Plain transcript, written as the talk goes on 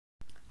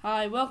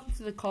Hi, welcome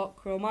to the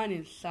Cockerel. My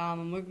name's Sam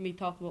and we're going to be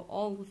talking about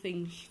all the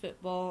things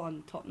football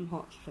and Tottenham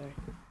Hotspur.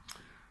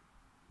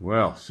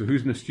 Well, so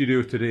who's in the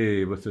studio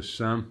today with us,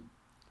 Sam?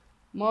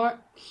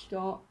 Mark,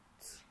 Scott,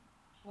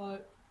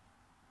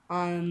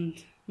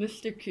 and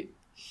Mr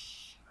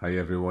Coutts. Hi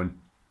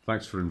everyone.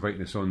 Thanks for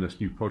inviting us on this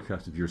new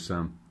podcast of yours,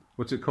 Sam.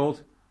 What's it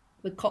called?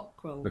 The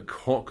Cockerel. The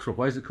Cockerel.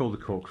 Why is it called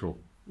the Cockerel?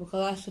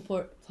 Because I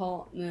support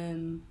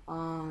Tottenham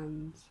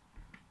and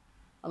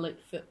I like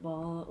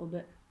football a little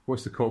bit.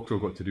 What's the Cockerel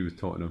got to do with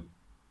Tottenham?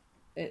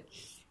 I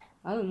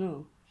don't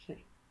know.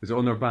 Is it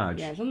on their badge?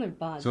 Yeah, it's on their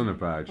badge. It's on their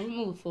badge. I don't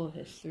know the full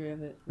history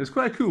of it. It's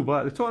quite a cool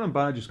badge. The Tottenham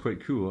badge is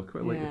quite cool. I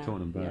quite like the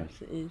Tottenham badge.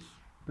 Yes, it is.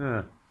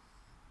 Yeah,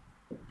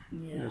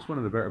 Yeah. it's one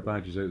of the better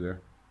badges out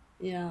there.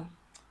 Yeah.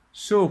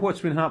 So,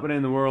 what's been happening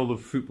in the world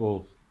of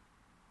football?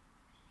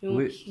 Who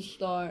wants to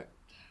start?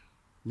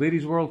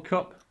 Ladies World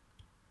Cup?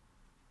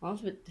 That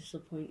was a bit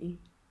disappointing.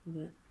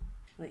 But,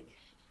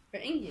 for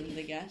England,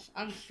 I guess,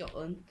 and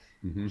Scotland.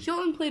 Mm-hmm.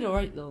 Scotland played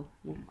alright though,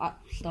 at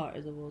the start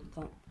of the World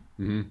Cup.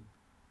 Mm-hmm.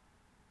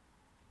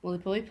 Well, they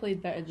probably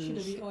played better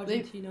than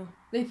Argentina.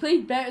 They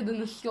played better than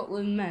the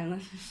Scotland men,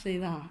 let's just say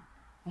that,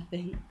 I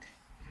think.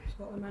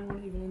 Scotland men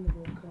weren't even in the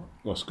World Cup.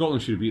 Well,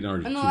 Scotland should have beaten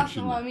Argentina. No, that's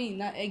not what I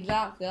mean.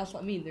 Exactly, that's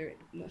what I mean.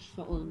 The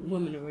Scotland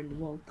women are in the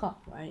World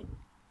Cup, right?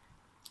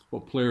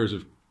 What players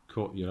have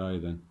caught your eye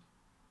then?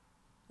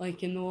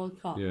 Like in the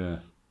World Cup? Yeah.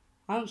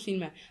 I haven't seen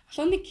many. I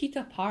saw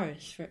Nikita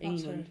Paris for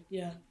England.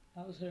 Yeah,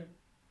 that was her.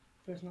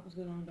 Person that was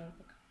going on about.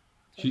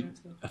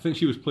 I think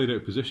she was played out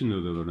of position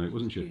though the other night,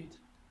 wasn't she?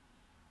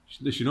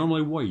 Is she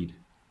normally wide?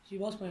 She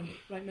was playing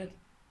right mid.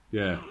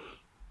 Yeah.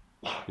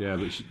 Yeah,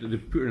 but they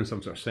put her in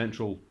some sort of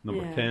central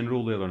number 10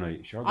 role the other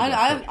night.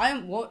 I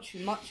haven't watched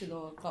much of the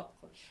World Cup.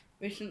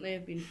 Recently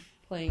I've been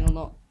playing a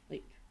lot,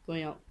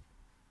 going out.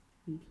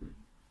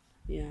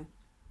 Yeah.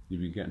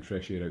 You've been getting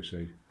fresh air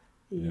outside.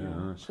 Yeah,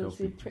 that's so it's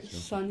healthy. been pretty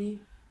sunny.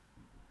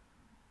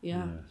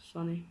 Yeah,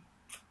 sunny.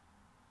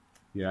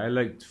 Yeah, I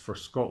liked for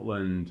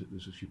Scotland,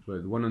 there's a few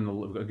players. The one on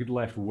we've got a good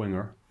left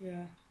winger.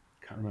 Yeah.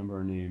 Can't remember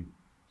her name.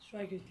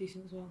 Striker's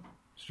decent as well.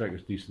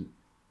 Striker's decent.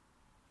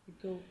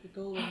 The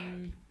goal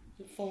and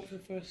the fault for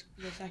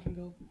the second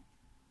goal.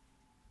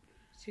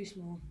 It's too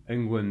small.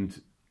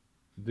 England,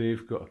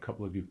 they've got a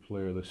couple of good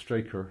players. The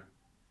striker,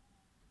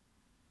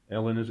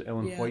 Ellen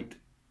White.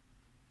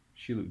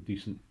 She looked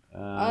decent.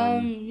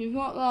 You've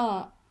got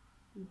that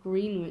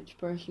Greenwich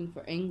person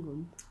for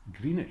England.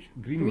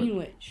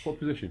 Greenwich. What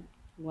position?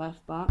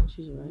 Left back,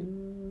 she's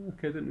around.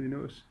 Okay, I didn't really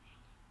notice.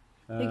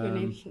 I think her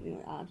name's something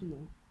like that, I don't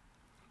know.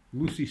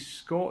 Lucy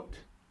Scott.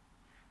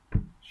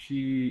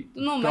 She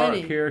Not dark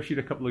many. hair. She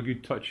had a couple of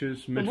good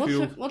touches.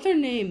 Midfield. What's her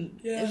name?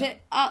 Yeah. Is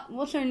it?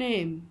 What's her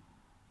name?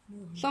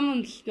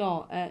 Someone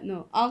Scott.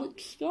 No,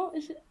 Alex Scott.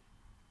 Is it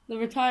the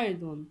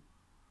retired one?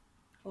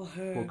 Oh,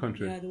 her. What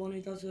country? Yeah, the one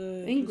who does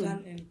England.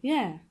 presenting.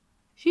 Yeah,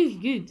 she's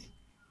good.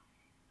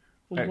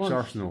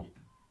 Ex-Arsenal.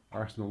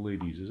 Arsenal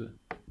ladies, is it?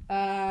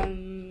 I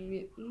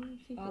think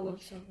it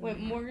was. Something. Wait,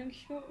 Morgan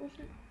Scott was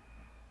it?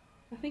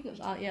 I think it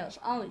was. It's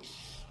Alex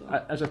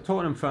Scott. As a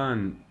Tottenham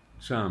fan,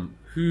 Sam,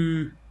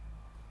 who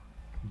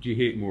do you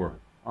hate more,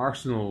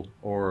 Arsenal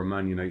or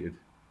Man United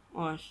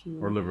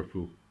Arsenal. or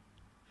Liverpool?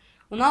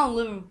 Well, not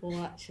Liverpool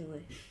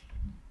actually.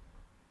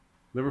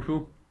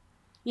 Liverpool?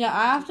 Yeah,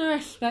 I have to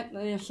respect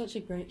that they have such a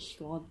great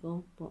squad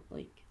though, but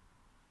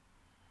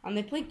and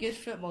they play good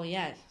football.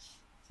 Yes,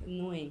 it's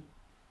annoying.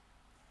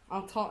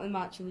 Tottenham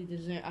actually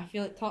deserve. I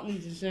feel like Tottenham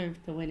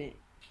deserved to win it.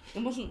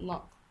 It wasn't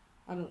luck.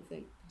 I don't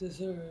think.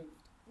 Deserved.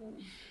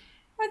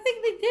 I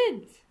think they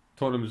did.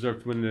 Tottenham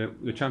deserved to win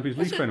the Champions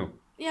League final.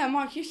 Yeah,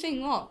 Mark, you're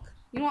saying luck.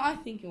 You know what I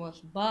think it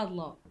was? Bad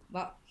luck.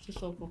 That's just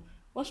so cool.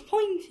 Was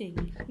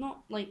pointing,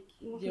 not Yeah,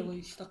 well,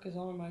 he stuck his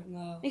arm out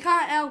now. They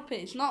can't help it.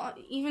 It's not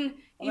even.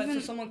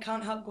 So someone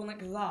can't help going like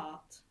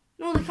that.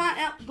 No, they can't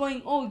help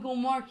going. Oh, go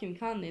mark him,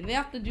 can they? They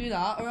have to do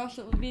that, or else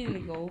it would be in the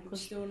goal.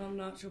 It's still an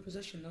unnatural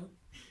position though.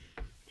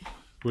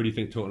 Where do you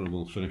think Tottenham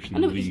will finish in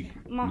the league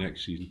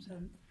next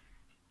season?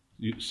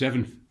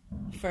 Seventh.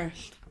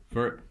 First.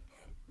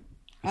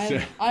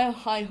 I I have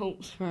high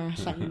hopes for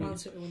second. Man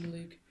City win the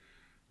league.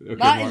 Okay,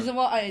 That is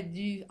what I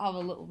do have a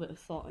little bit of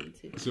thought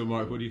into. So,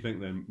 Mark, what do you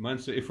think then? Man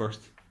City first,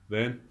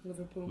 then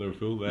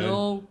Liverpool, then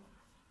No.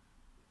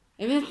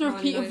 If it's a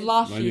repeat of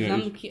last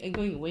season, I'm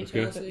going away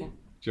from football.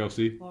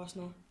 Chelsea,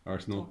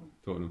 Arsenal,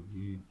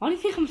 Tottenham. Why do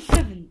you think I'm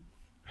 7?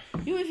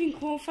 You don't even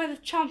qualify the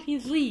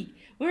Champions League.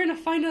 We're in the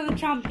final of the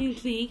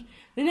Champions League.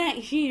 The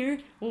next year,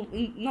 well,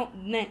 not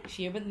next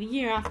year, but the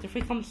year after, if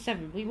we come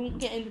 7, we won't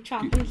get in the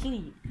Champions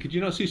League. Could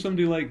you not see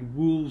somebody like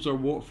Wolves or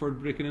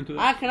Watford breaking into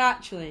that? I can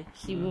actually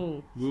see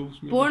Wolves.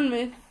 Maybe?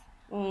 Bournemouth.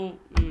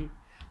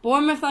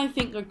 Bournemouth, I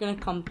think, are going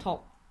to come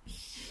top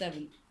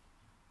 7.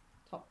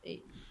 Top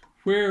 8.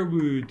 Where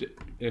would,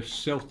 if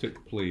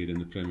Celtic played in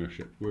the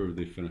Premiership, where would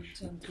they finish?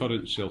 The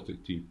current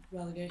Celtic team.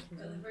 Relegation.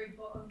 At the very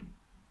bottom.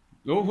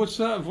 Oh, what's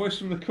that? Voice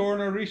from the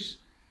corner, Reese?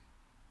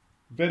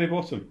 Very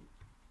bottom.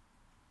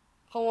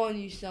 Come on,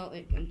 you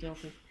Celtic. I'm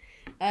joking.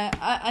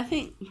 I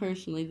think,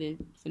 personally, they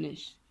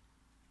finish.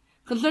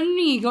 Considering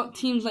you got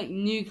teams like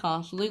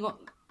Newcastle, they got.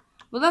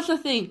 But that's the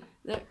thing.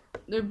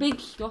 They're a big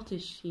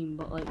Scottish team,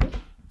 but like,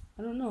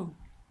 I don't know.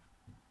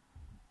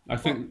 I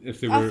think if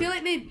they were, I feel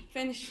like they'd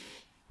finish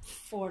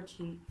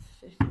 14th,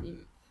 15th.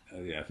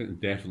 yeah, I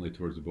think definitely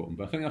towards the bottom.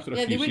 But I think after a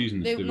Yeah, few they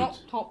seasons, would they not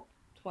would, top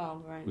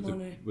 12, right?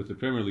 with the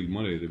Premier League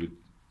money, they would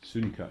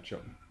soon catch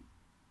up.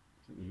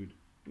 I think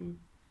they would.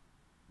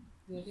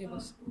 Yeah,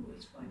 but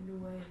Always find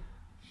a way.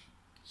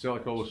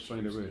 Celtic always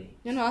find a way.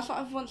 You know, that's what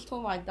I've once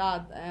told my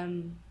dad.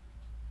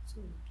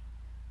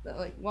 That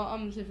like, what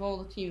happens if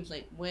all the teams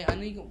like, I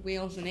know you got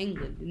Wales and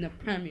England in the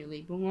Premier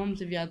League, but what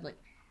happens if you had like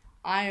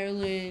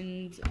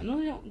Ireland? I know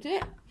they don't.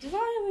 Does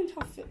Ireland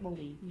have football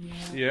league?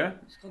 Yeah.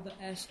 It's called the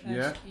SSE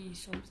Yeah.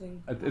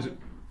 something.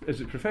 Is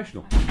it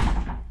professional?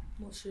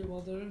 Not sure.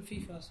 Well, they're in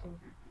FIFA, so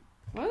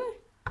Really?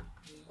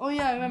 Oh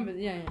yeah, I remember.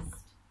 Yeah.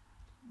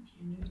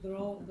 they're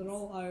all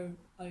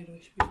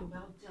Irish people.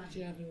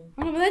 Actually, everyone.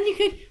 I know, but then you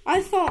could.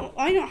 I thought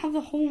I don't have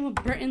the whole of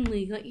Britain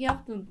league. Like you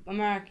have the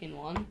American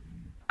one.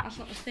 That's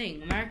not the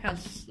thing. America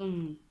has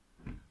some.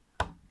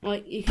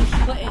 Like you can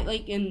split it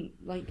like in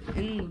the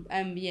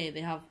NBA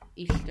they have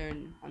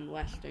Eastern and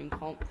Western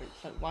Conference.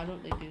 Like why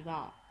don't they do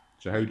that?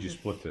 So how would you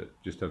split it?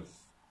 Just have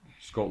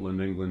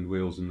Scotland, England,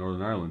 Wales, and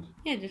Northern Ireland?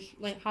 Yeah, just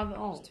like have it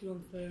all. It's too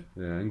unfair.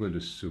 Yeah, England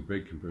is so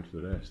big compared to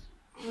the rest.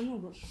 I know,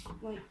 but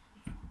like.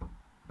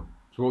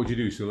 So what would you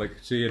do? So like,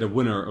 say you had a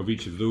winner of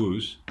each of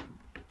those.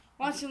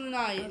 Well, actually,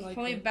 no, it's like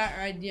probably a it. better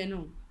idea.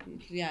 No,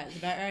 yeah, it's a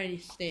better idea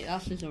to state.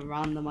 That's just a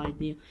random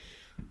idea.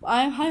 But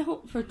I have high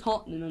hope for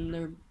Tottenham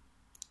and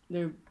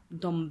their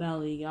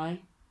Dumbelly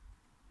guy.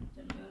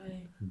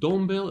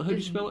 Dombell? How do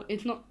you spell it?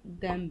 It's not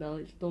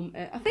Dembele, it's Dum.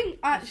 I think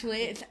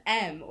actually it's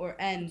M or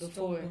N It's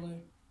before. Dumbelly.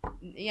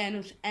 Yeah, no,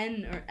 it's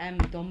N or M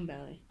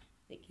Dumbelly.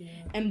 Like Yeah.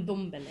 M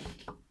Dumbelly.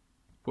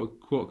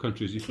 What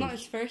country is he It's from? not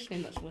his first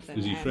name. That's with an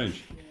Is he M.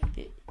 French?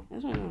 Yeah. I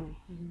don't know.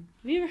 Mhm.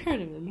 Have you ever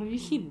heard of him? Have you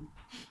seen him?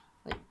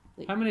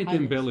 Like How many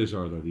highlights? Dembélés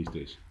are there these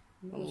days?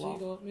 So you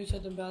got Mr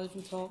Dembele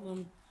from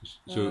Tottenham.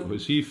 So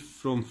is he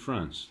from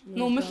France?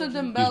 No, Mr.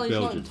 Belgium. Dembele's He's not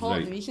in Belgian,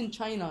 Tottenham. right. He's in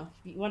China.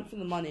 He went for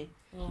the money.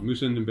 Oh.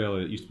 Moussa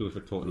Dembele used to play for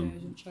Yeah, Tottenham.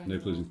 he's in China. Now he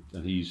plays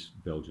and he's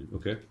Belgian.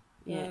 Okay.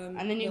 Yeah,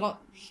 and then you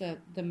got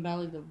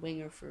Dembele, the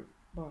winger for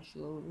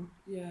Barcelona.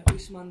 Yeah,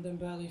 Ousmane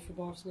Dembele for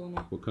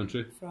Barcelona. What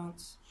country?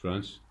 France.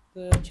 France.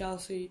 The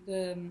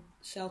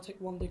Celtic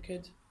wonder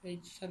kid,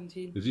 age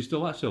 17. Is he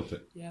still at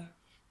Celtic? Yeah.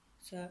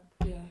 So,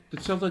 yeah.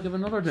 Did Celtic have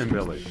another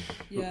Dembele?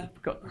 Yeah.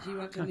 God, He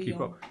went to can't keep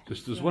Lyon. up.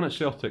 There's one at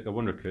Celtic, a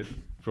wonder kid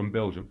from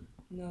Belgium.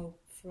 No,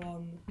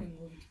 from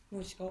England. No,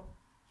 he's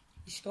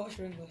Scottish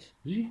or English.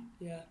 Is he?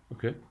 Yeah.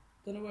 Okay.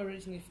 Don't know where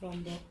originally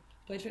from, but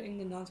played for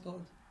England and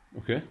Scotland.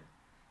 Okay.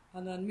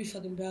 And then Moussa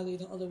Dembele,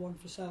 the other one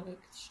for Celtic,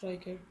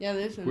 striker. Yeah,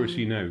 there's him. Where's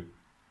he now?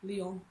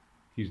 Lyon.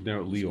 He's now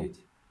at He's Lyon. good.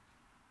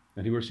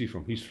 And where's he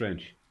from? He's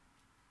French.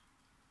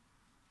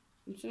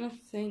 I'm trying to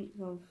think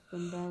of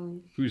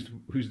Dembele.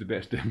 Who's the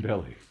best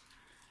Dembele?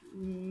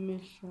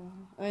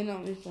 I know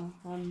Misha.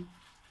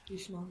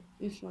 Ousmane.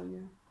 Usman, yeah.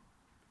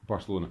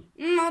 Barcelona.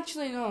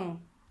 Actually, no.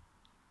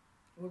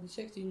 Or the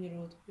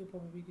 16-year-old. He'll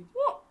probably be good.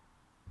 What?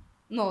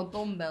 No,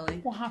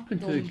 Dembele. What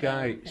happened to the Dembele,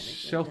 guy? technically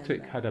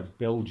Celtic Dembele. had a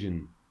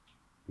Belgian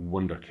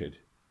wonder kid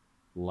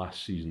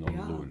last season on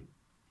Yeah. loan.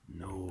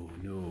 No.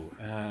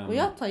 Well,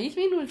 yeah, he's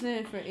been with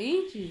there for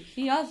ages.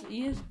 He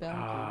is Belgian.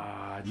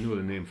 I know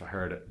the name if I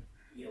heard it.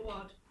 You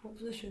what? What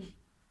position?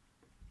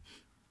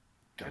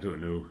 I don't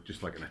know.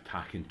 Just like an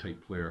attacking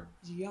type player.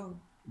 Is he young?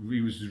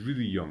 He was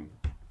really young.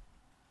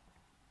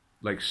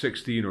 Like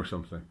 16 or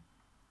something.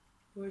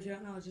 Where's he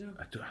at now? Do you know?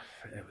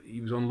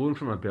 He was on loan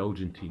from a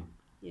Belgian team.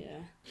 Yeah.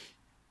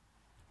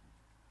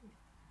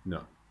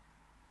 No.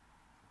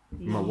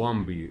 No.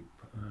 Mawambi.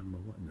 No, I'm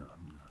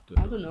not.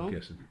 I don't know.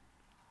 Guessing.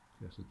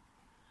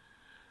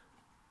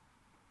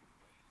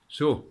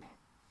 So,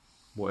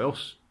 what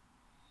else?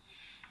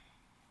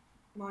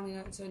 Man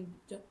United signed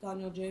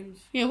Daniel James.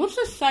 Yeah, what's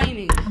the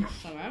signing this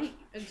summer?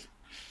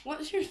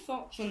 What's your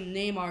thoughts on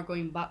Neymar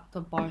going back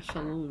to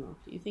Barcelona?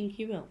 Do you think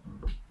he will?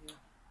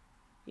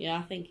 Yeah,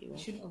 I think he will.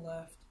 He shouldn't have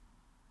left.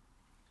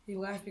 He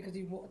left because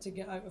he wanted to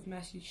get out of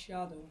Messi's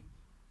shadow.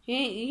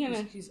 He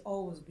gonna. He's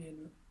always been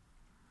it.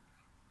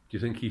 Do you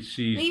think he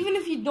sees... Even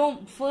if you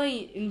don't play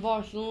in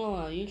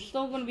Barcelona, you're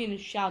still going to be in the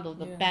shadow of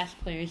the Yeah. best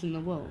players in the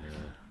world.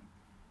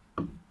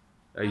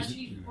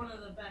 Actually, one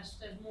of the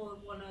best. There's more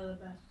than one of the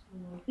best in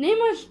the world.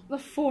 Neymar's the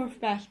fourth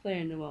best player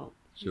in the world.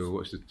 So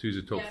who's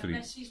the top Yeah, three?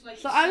 Messi's like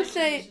So I would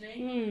second, isn't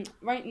he? say,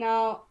 right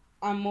now,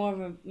 I'm more of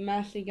a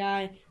Messi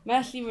guy.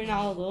 Messi,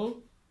 Ronaldo.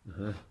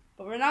 Uh-huh.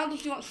 But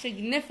Ronaldo's not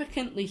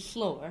significantly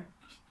slower.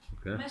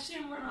 Okay. Messi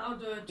and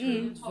Ronaldo are two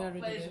of the top Very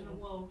players in the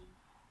debatable. world.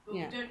 But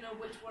Yeah. we don't know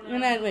which one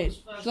And then, wait, is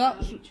first so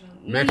that's- above each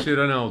other. Messi,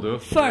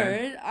 Ronaldo.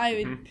 Third, I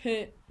would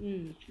put...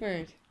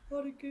 third.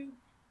 What a good.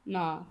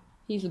 Nah,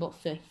 he's about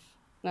fifth.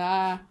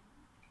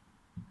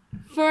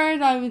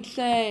 Third, I would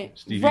say,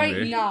 Stevie right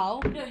Ray.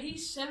 now... No,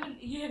 he's 70.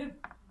 Yeah.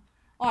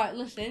 Alright,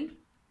 listen.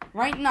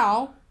 Right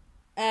now,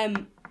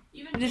 Even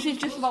this is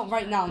just about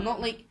right now,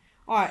 not like...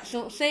 Alright,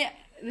 so say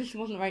this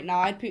wasn't right now,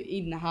 I'd put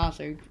Eden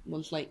Hazard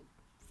was like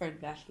third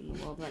best in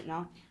the world right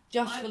now.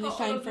 Just I've for the got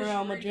sign all for this Real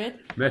right Madrid.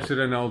 Messi,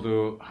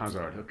 Ronaldo,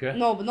 Hazard. Okay.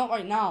 No, but not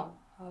right now.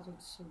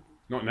 Hazard's so good.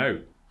 Not now.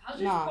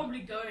 Hazard's Nah.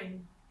 probably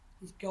going.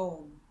 He's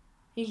gone.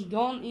 He's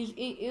gone.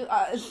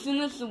 As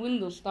soon as the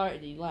window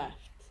started, he left.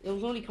 It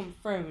was only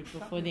confirmed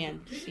before the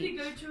end. Who did he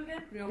go to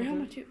again? Real Real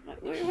Madrid.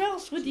 Madrid. Where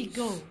else would he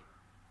go?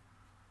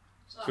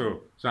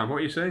 So, Sam, what are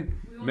you saying?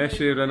 We all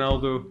Messi, know-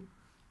 Ronaldo.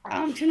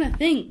 I'm trying to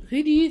think.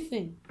 Who do you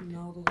think?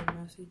 Ronaldo and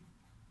Messi.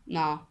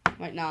 Nah,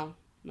 right now,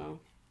 no.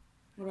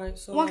 Alright,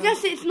 so. Well, I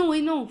guess it's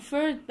no,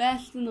 third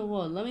best in the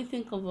world. Let me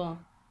think of a.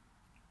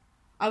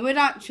 I would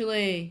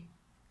actually.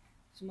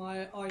 It's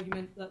my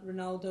argument that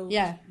Ronaldo.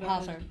 Yeah, is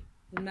Hazard.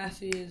 And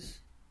Messi is.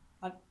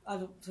 I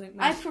don't think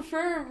I Messi.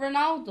 prefer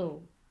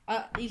Ronaldo.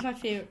 He's my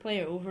favourite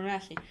player over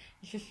Messi.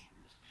 It's just,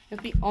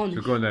 let's be honest.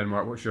 So go on then,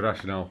 Mark. What's your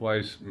rationale? Why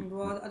is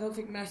Well, I don't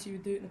think Messi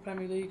would do it in the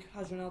Premier League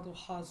as Ronaldo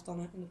has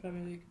done it in the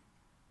Premier League.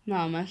 No,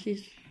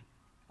 Messi's.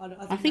 I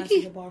think Messi's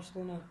he's- a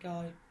Barcelona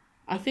guy.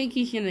 I think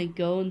he's gonna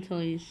go until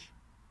he's.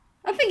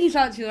 I think he's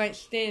actually like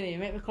stay there. He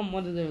might become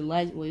one of their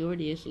legends. Well, he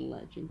already is a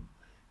legend.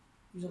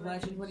 He was a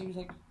legend when he was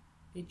like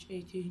age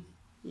 18.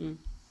 Mm.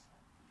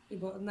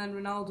 And then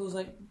Ronaldo's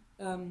like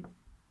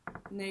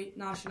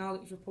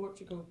nationality for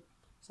Portugal,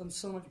 so I'm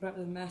so much better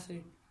than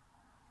Messi.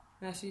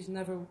 Messi's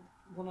never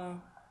won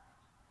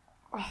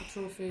a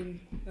trophy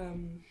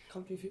in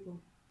country football.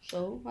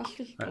 So that's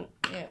just I-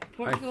 yeah.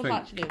 Portugal's think-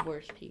 actually the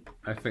worst team.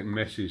 I think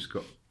Messi's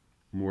got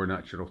more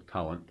natural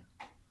talent.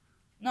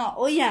 No,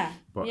 oh yeah,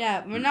 But-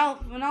 yeah.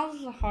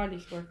 Ronaldo's the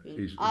hardest working.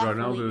 He's athlete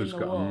Ronaldo's in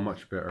the got a world.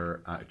 much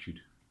better attitude.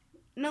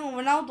 No,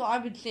 Ronaldo, I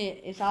would say,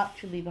 is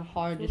actually the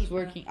hardest does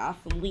working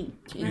athlete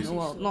in Messi's the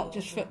world, so not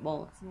just awful.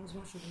 football. It's not as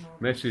much as Ronaldo.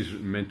 Messi's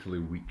mentally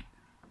weak,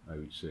 I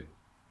would say.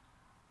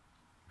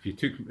 If you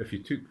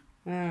took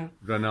Yeah.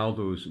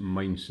 Ronaldo's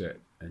mindset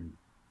and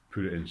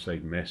put it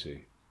inside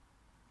Messi,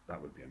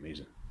 that would be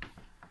amazing.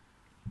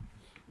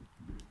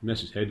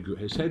 Messi's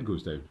his head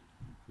goes down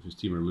if his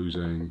team are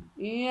losing.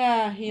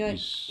 Yeah, he like.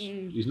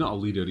 He's not a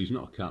leader. He's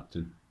not a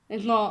captain.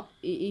 It's not.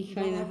 He I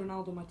don't kind have of.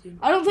 Ronaldo on my team.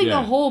 I don't think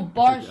Yeah, the whole I think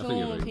you're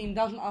Barcelona right. team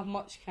doesn't have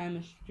much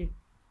chemistry.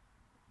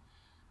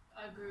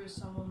 I agree with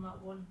Sam on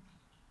that one.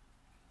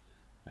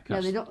 I Yeah,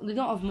 can't, they don't. They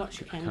don't have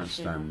much I can't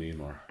chemistry. stand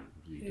Neymar.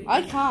 Really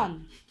I don't.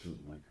 can.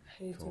 Don't like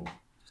Hate him at him. all.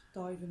 Just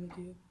dive in the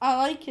deal. I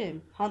like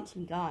him.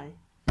 Handsome guy.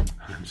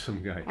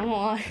 Handsome guy. I don't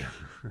like.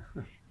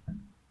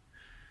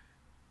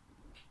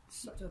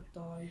 Such a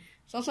dive.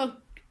 It's also.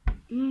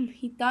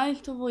 He dives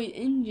to avoid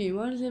injury.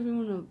 Why does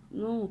everyone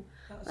know?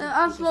 That's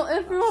That's what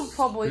everyone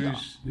probably.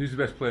 Who's the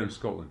best player in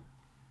Scotland?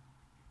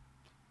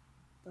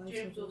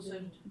 James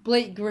Wilson.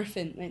 Blake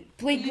Griffin. Like,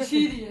 Blake Are you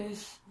Griffin.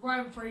 serious?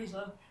 Ryan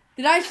Fraser.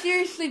 Did I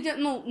seriously just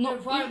no? No,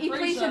 Ryan He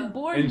plays Fraser. in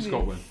Bournemouth. In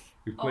Scotland.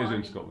 Who plays Oh,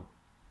 in I- Scotland?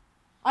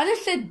 I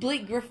just said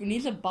Blake Griffin.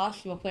 He's a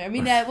basketball player. I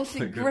mean, what's it,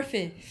 Blake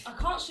Griffin? I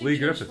can't see Lee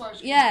James Griffith.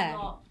 First. Yeah.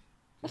 Not.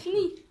 Isn't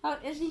he?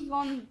 Is he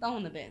gone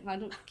down a bit? I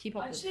don't keep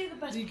up I'd with. say the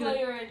best Lee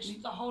player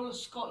in the whole of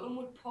Scotland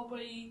would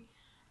probably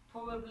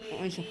Oh,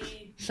 he's a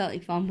be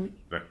Celtic fanboy.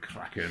 The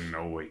Kraken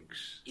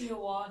Awakes.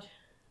 Eoward.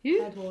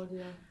 Who? Edward,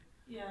 yeah.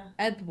 Yeah.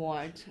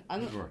 Edward.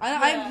 Edward.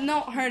 I've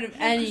not heard of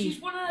Because any.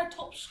 he's one of their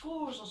top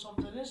scorers or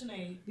something, isn't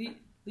he?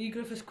 Lee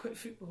Griffiths quit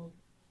football.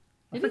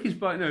 I think he's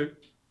back now.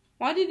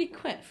 Why did he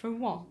quit? For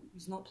what?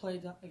 He's not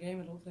played that the game,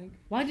 I don't think,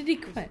 Why did he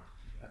quit?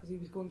 because he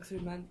was going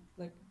through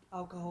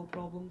alcohol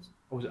problems.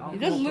 Oh, was it He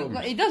does look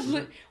like. He does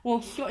look.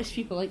 Well, Scottish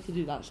people like to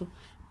do that. So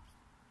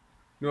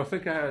No, I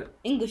think I had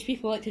English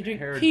people like to drink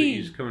heard that tea.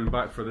 he's coming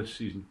back for this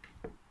season.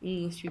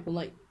 English people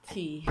like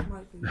tea.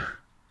 Might be.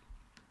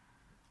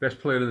 Best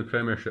player in the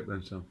Premiership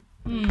then, Sam.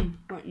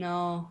 Right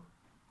now,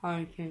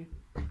 Hurricane.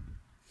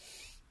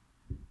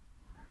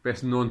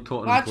 Best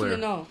non-Tottenham Well, actually, player.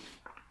 no.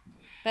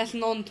 Best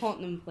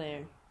non-Tottenham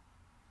player.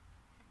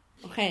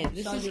 Okay,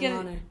 this is Sadio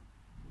gonna. Mane.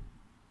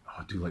 Oh,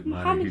 I do like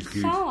Mane. Mohamed He's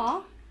good.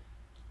 Salah.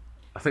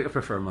 I think I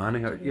prefer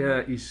Mane.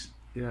 Yeah, he's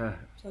Sadio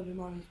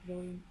Mane's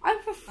brilliant. I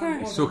prefer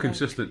he's so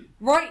consistent.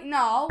 right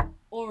now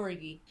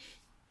Origi.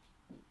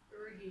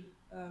 Origi.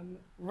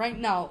 Right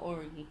now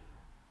Origi.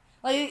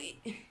 Like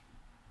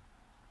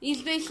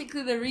he's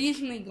basically the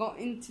reason they got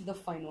into the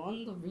final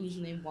and the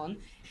reason they won.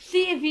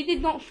 See, if he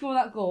did not score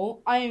that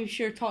goal, I am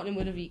sure Tottenham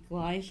would have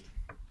equalised.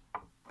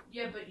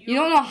 Yeah, but You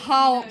don't know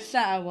how you know,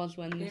 upset I was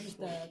when Game's this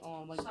was. dead.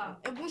 Oh my Sam. god.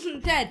 It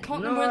wasn't dead.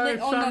 Tottenham No, were like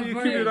Sam, on the you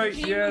could verge. be right. The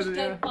team Yeah, was yeah.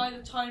 dead by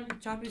the time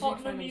Champions League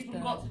Tottenham finals even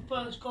dead. got the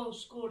first goal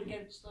scored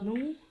against them.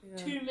 No. Yeah.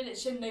 2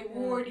 minutes in, they were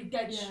Yeah. already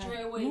dead Yeah.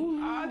 straight away. I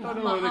don't That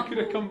know. They could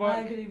have handball. come I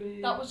back. agree with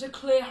you. That was a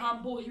clear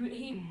handball.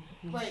 He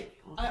right.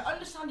 I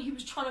understand he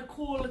was trying to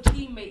call a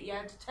teammate,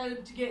 yeah, to tell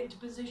him to get into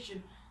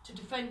position to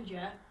defend,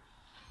 yeah.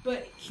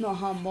 But It's not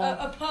handball.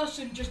 a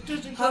person just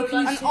doesn't How go can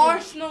you like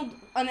An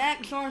an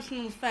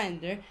ex-Arsenal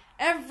defender,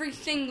 every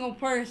single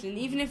person,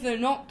 even if they're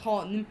not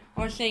Tottenham,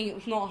 are saying it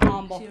was not a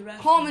handball. See a ref.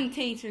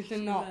 Commentators are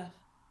See not. ref.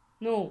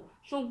 No.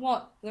 So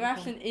what? The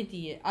ref's Okay. an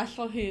idiot. I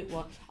saw who it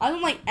was. I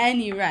don't like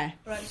any ref.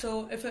 Right,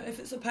 so if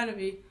it's a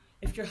penalty,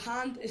 if your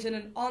hand is in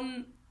an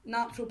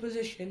unnatural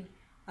position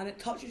and it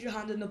touches your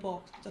hand in the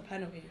box, it's a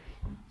penalty.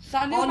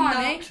 Sadio Mane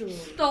Unnatural.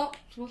 stopped.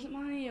 Was it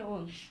Mane? It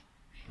was.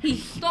 He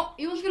stopped.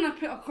 He was gonna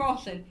put a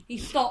cross in. He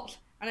stops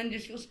and then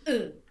just goes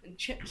and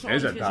chips it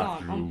Is onto it his that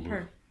arm. On rule?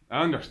 per.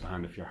 I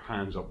understand if your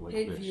hand's up like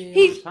Hate this. VAR.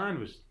 His hand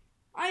was.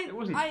 It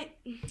wasn't.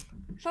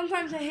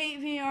 Sometimes I hate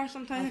VAR.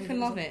 Sometimes I can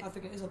love it. I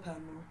think it is a pen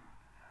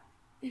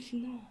though. It's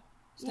not.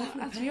 It's Well,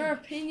 definitely a that's pen. your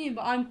opinion,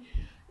 but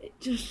it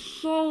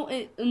just so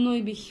it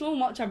annoyed me so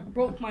much. I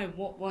broke my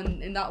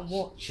one in that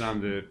watch.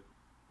 Sam,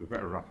 we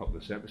better wrap up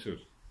this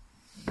episode.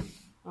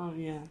 Oh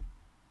yeah.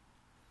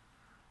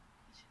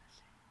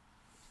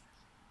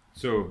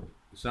 So,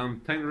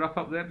 Sam, time to wrap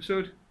up the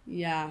episode?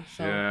 Yeah.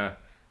 So Yeah.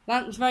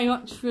 thanks very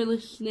much for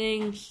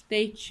listening.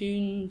 Stay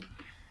tuned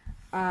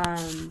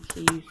and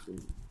see you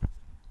soon.